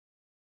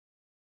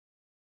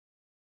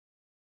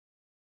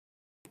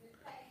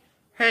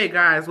Hey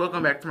guys,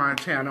 welcome back to my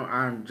channel.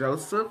 I'm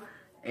Joseph,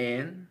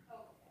 and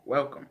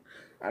welcome.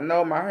 I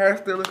know my hair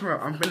still looking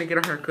rough. I'm gonna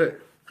get a haircut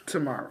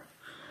tomorrow.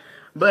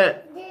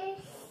 But,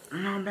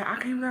 I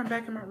came down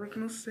back in my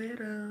original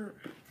setup.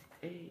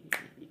 Hey.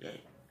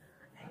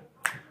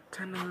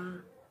 Turn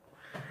up.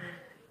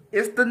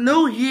 It's the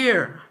new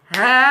year.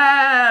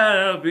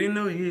 Happy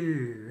New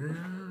Year.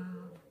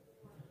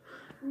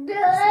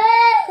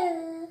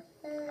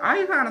 How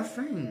you trying to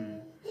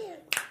sing?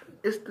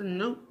 It's the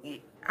new year.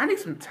 I need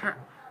some time.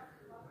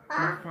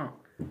 My phone.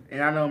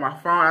 And I know my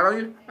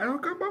phone. I don't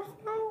got my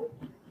phone.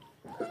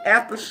 It's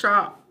at the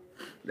shop.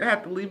 They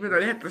have to leave it or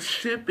they have to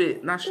ship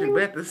it. Not ship it.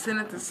 They have to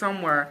send it to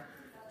somewhere.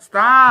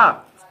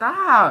 Stop.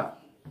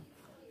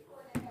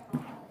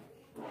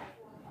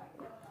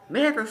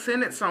 They have to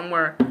send it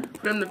somewhere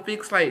for them to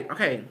fix, like,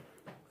 okay.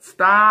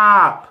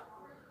 Stop.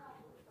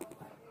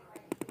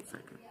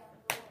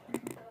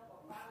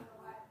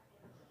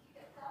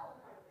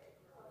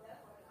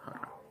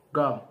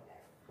 Go.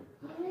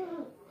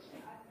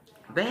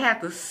 They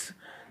had to,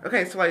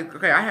 okay, so like,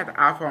 okay, I had the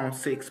iPhone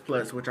 6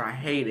 Plus, which I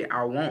hated.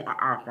 I want an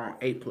iPhone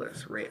 8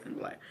 Plus, red and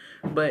black.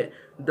 But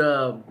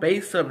the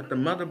base of it, the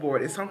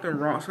motherboard, is something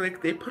wrong. So they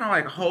put on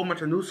like a whole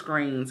bunch of new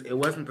screens. It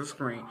wasn't the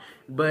screen,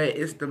 but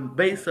it's the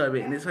base of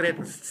it. And so they had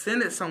to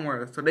send it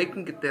somewhere so they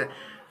can get that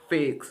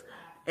fixed.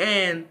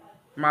 And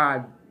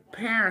my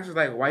parents was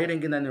like, why you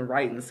didn't get nothing in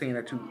writing saying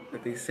that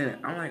they sent it?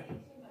 I'm like,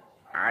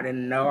 I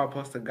didn't know I was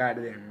supposed to got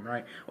it in,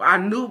 right? Well, I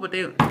knew, but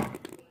they,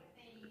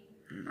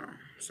 no,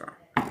 so.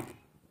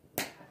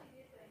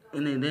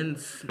 And they didn't,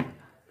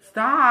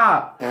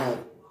 stop.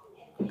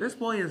 This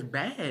boy is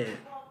bad.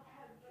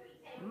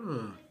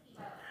 Ugh.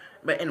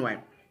 But anyway,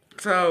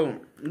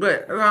 so,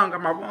 but as long as I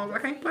got my phones, I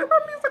can't play my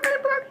music, I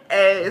can't play.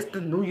 Hey, it's the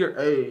New Year.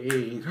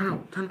 Hey, turn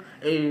up,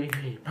 hey,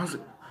 pause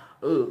it.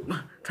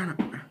 Turn up.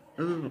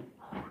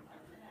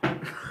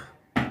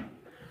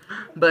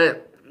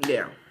 But,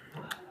 yeah.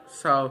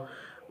 So,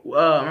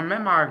 I'm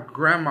at my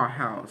grandma's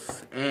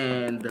house,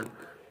 and,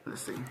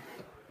 let's see.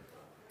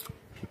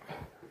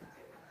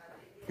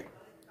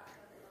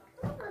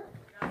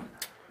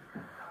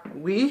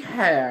 We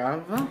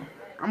have, I'm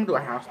gonna do a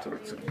house tour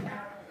too.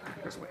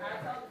 This way.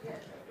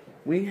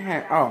 We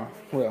have, oh,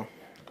 well,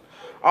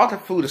 all the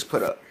food is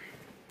put up.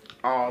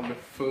 All the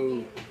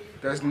food.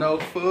 There's no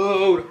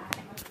food.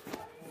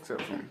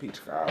 Except from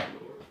Peach Cobb.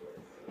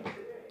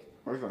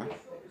 What's that?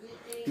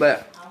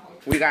 But,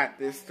 we got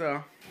this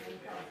stuff.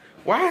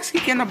 Why is he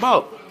getting a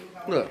boat?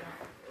 Look.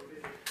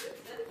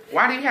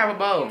 Why do you have a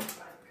boat?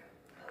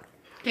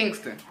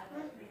 Kingston.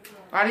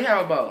 Why do you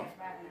have a boat?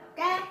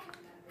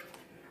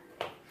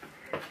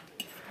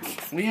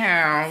 We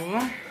have...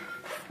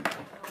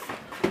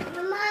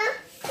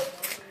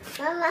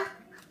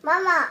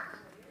 Mama.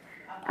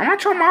 I'm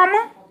not your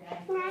mama.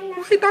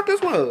 Who she thought this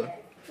was?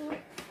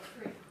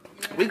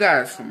 We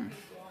got some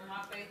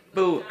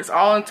food. It's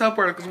all in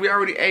Tupperware because we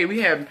already ate. We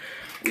have,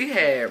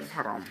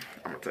 hold on,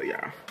 I'm gonna tell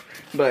y'all.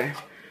 But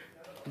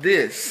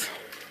this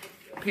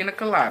pina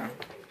colada,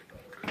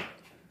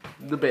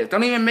 the best.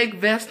 Don't even make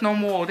Vest no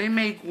more. They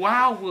make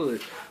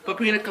Wildwood. But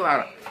pina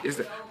colada is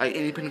like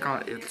any pina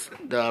colada, it's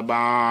the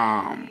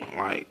bomb.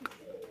 Like,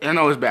 I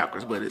know it's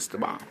backwards, but it's the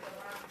bomb.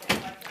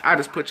 I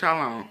just put y'all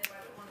on.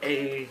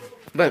 Hey,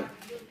 but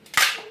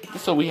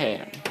that's what we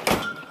have.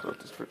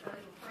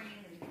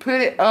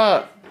 Put it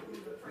up.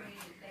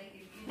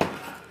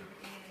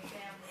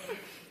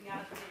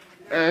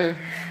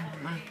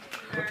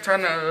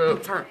 Turn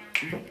up.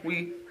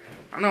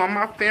 I know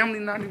my family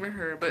not even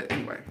here, but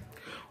anyway,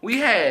 we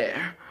had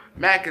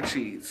mac and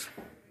cheese.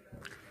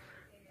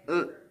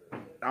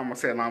 I'm gonna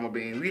say lima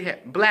beans. We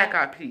had black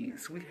eyed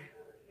peas.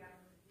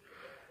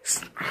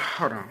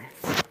 Hold on.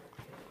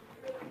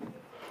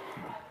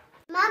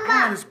 Mama.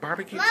 Oh, this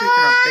barbecue chicken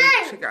or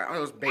baked chicken. Oh, it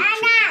was baked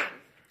chicken.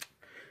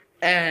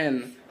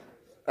 And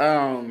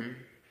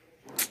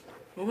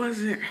what was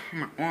it?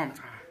 My arm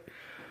tied.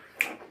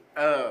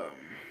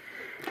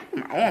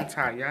 My arm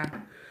tied,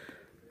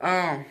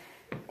 y'all.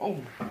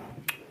 Oh,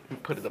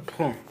 put it up.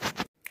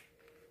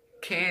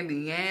 Candy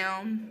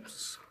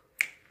yams.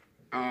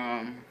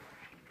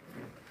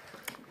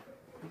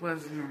 What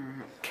was it?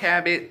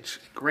 Cabbage,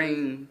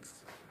 greens.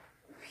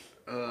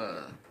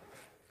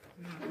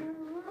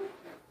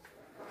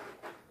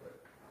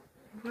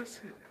 What's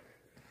it?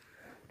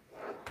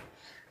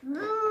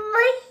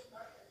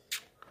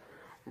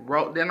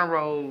 Dinner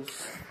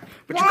rolls.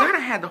 But you gotta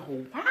have the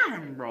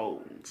Hawaiian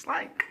rolls.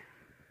 Like,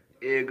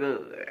 it's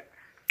good.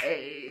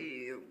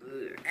 Hey, it's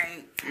good.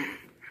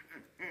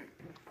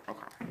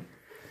 Okay.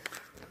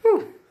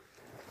 Whew.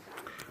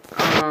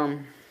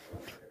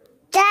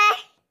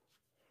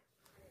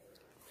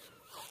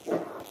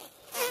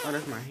 Oh,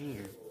 that's my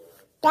hand.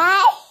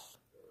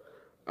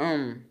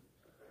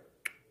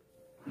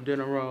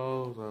 Dinner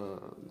rolls,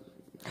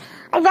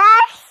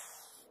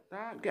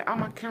 Stop, get out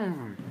my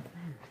camera.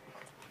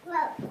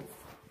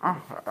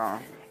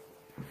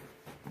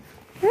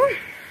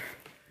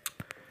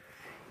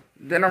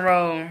 Dinner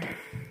roll,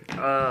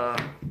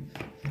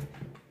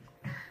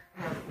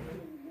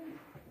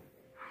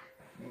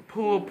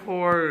 pulled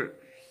pork,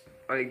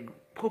 like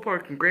pulled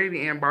pork and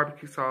gravy and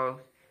barbecue sauce.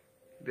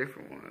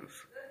 Different ones.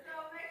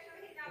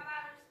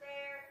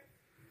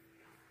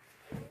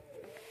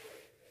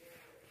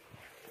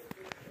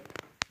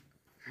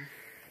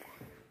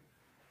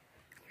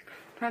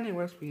 Trying to think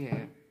what else we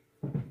had.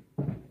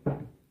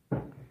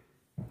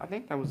 I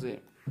think that was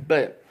it.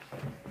 But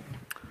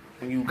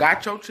when you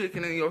got your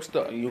chicken and your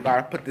stuff, you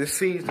gotta put this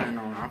seasoning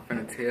on. I'm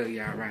finna tell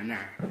y'all right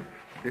now.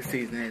 This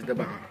seasoning is the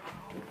bomb.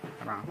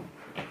 Hold on.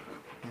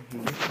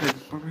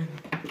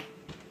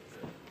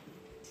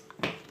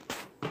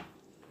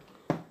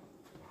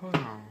 Hold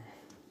on.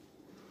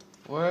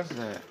 What is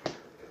that?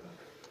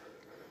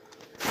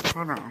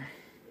 Hold on.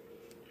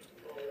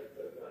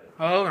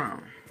 Hold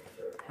on.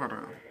 Hold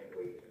on.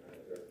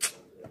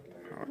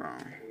 Hold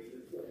on.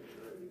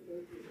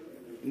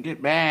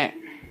 Get back.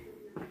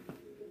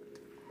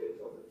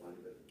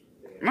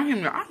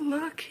 I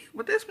love Keith,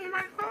 but this one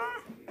right here.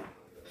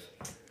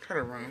 Try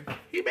to run.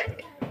 He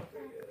back.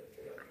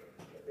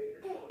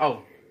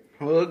 Oh,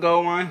 we'll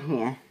go on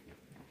here.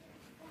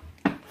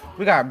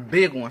 We got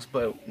big ones,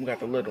 but we got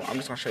the little. I'm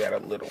just gonna show y'all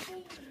the little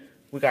one.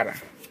 We got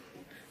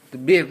the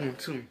big one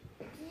too.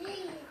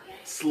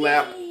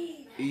 Slap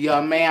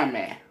your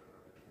mammy.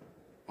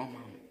 Oh my,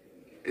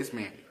 it's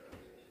mammy.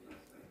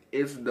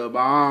 It's the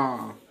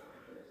bomb.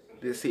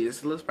 This here,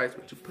 it's a little spicy,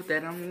 but you put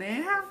that on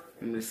there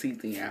and the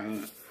seasoning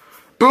out.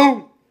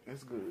 Boom!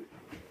 That's good.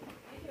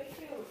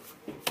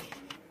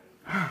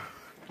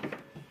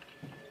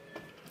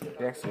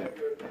 That's it.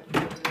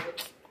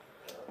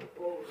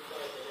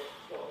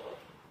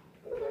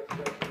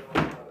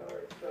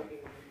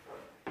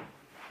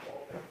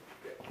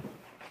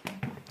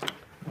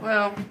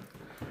 Well,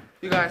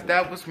 you guys,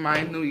 that was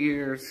my New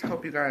Year's.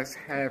 Hope you guys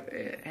have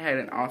had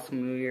an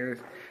awesome New Year's.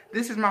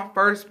 This is my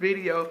first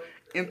video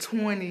in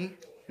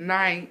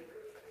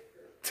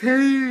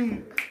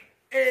 2019.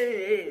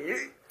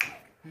 Hey.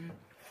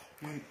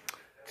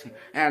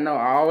 And I know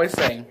I always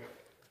say,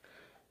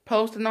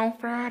 posting on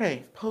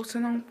Friday,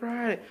 posting on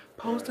Friday,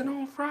 posting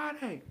on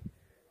Friday.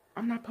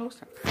 I'm not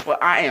posting. Well,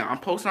 I am. I'm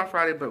posting on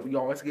Friday, but we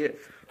always get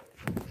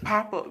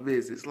pop-up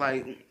visits,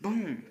 like,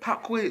 boom,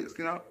 pop quiz,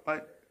 you know,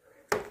 like.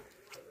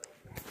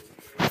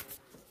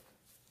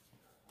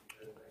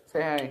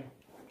 Say hey.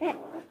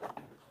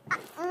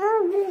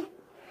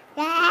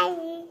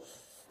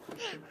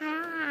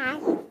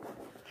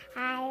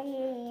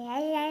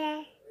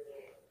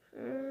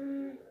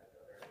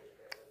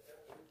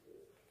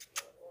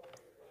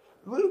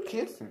 Who are you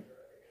kissing?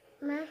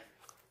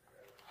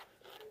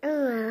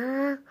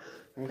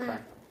 Okay.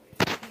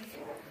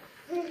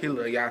 He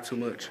love y'all too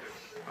much.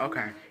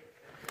 Okay.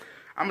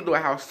 I'm gonna do a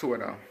house tour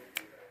though.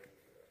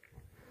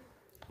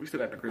 We still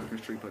got the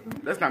Christmas tree, but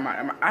that's not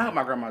I hope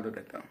my grandma do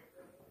that though.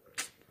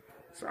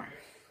 So.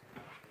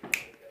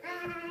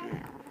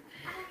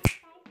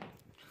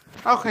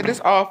 Okay, that's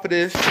all for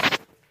this.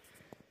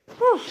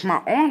 Whew,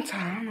 my arm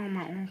time. I'm on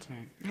my arm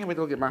time. I can't wait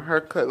to go get my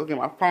hair cut. Go get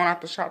my phone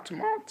out the shop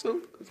tomorrow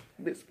too.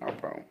 This is my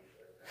phone.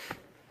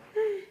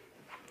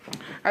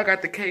 I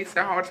got the case.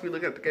 How hard to be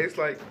looking at the case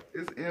like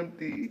it's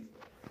empty.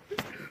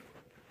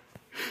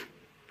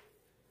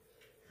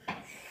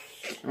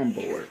 I'm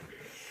bored.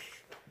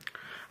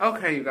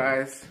 Okay, you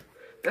guys.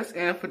 That's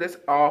it for this.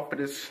 All for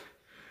this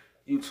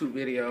YouTube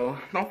video.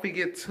 Don't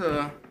forget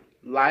to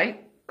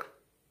like,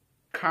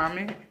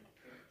 comment,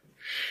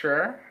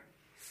 share,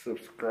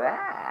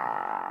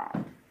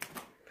 subscribe.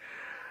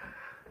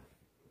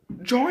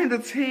 Join the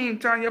team.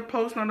 Turn your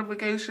post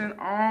notification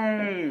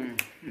on.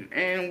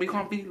 And we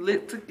gonna be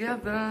lit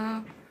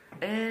together.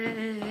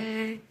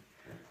 Hey.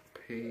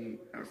 Peace.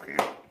 Okay.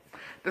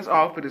 That's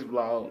all for this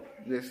vlog,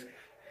 this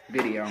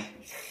video.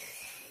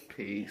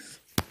 Peace.